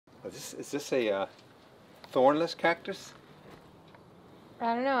Is this a thornless cactus?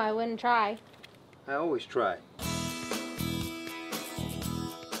 I don't know, I wouldn't try. I always try.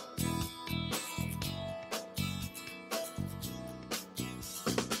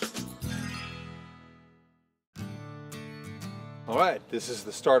 Alright, this is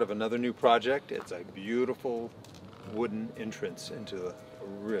the start of another new project. It's a beautiful wooden entrance into a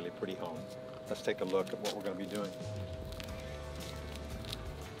really pretty home. Let's take a look at what we're going to be doing.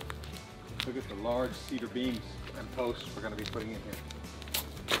 Look at the large cedar beams and posts we're going to be putting in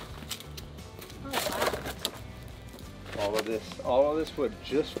here. Oh, wow. All of this wood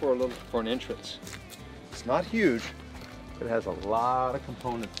just for an entrance. It's not huge, but it has a lot of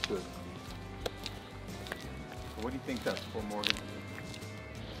components to it. So what do you think that's for, Morgan?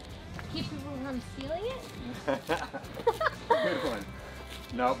 Keep people from stealing it? Good one.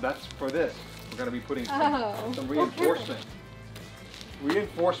 No, that's for this. We're going to be putting some reinforcement.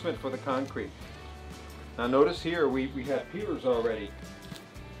 Reinforcement for the concrete. Now notice here we have piers already.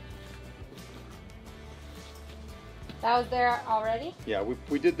 That was there already? Yeah,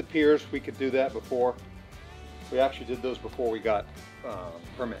 we did the piers. We could do that before. We actually did those before we got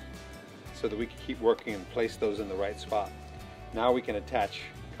permit, so that we could keep working and place those in the right spot. Now we can attach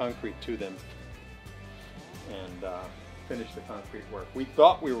concrete to them and finish the concrete work. We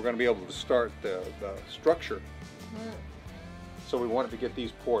thought we were going to be able to start the structure. So we wanted to get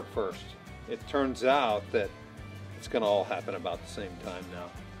these poured first. It turns out that it's going to all happen about the same time now.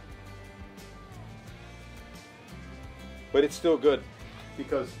 But it's still good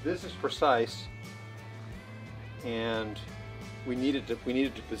because this is precise, and we needed to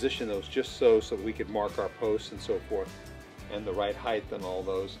position those just so that we could mark our posts and so forth, and the right height and all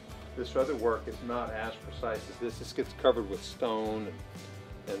those. This other work is not as precise as this. This gets covered with stone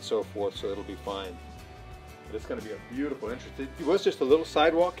and so forth, so it'll be fine. But it's going to be a beautiful entrance. It was just a little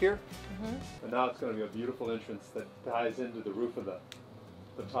sidewalk here, and now it's going to be a beautiful entrance that ties into the roof of the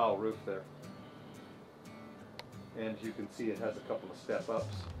tile roof there. And you can see it has a couple of step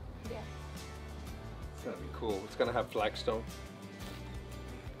ups. Yeah. It's going to be cool. It's going to have flagstone.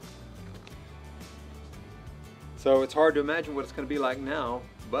 So it's hard to imagine what it's going to be like now,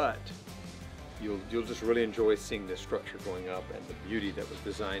 but you'll just really enjoy seeing this structure going up and the beauty that was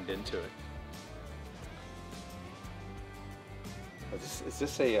designed into it. Is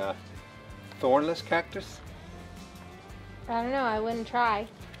this a thornless cactus? I don't know, I wouldn't try.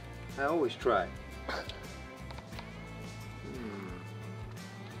 I always try.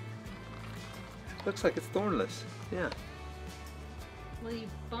 Looks like it's thornless. Yeah. Well, you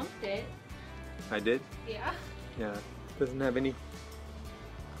bumped it. I did? Yeah. Yeah. Doesn't have any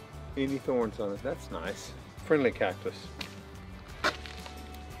thorns on it. That's nice. Friendly cactus.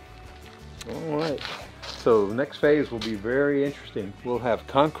 All right. So the next phase will be very interesting. We'll have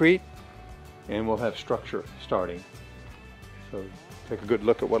concrete and we'll have structure starting. So take a good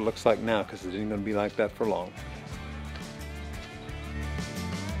look at what it looks like now, because it isn't going to be like that for long.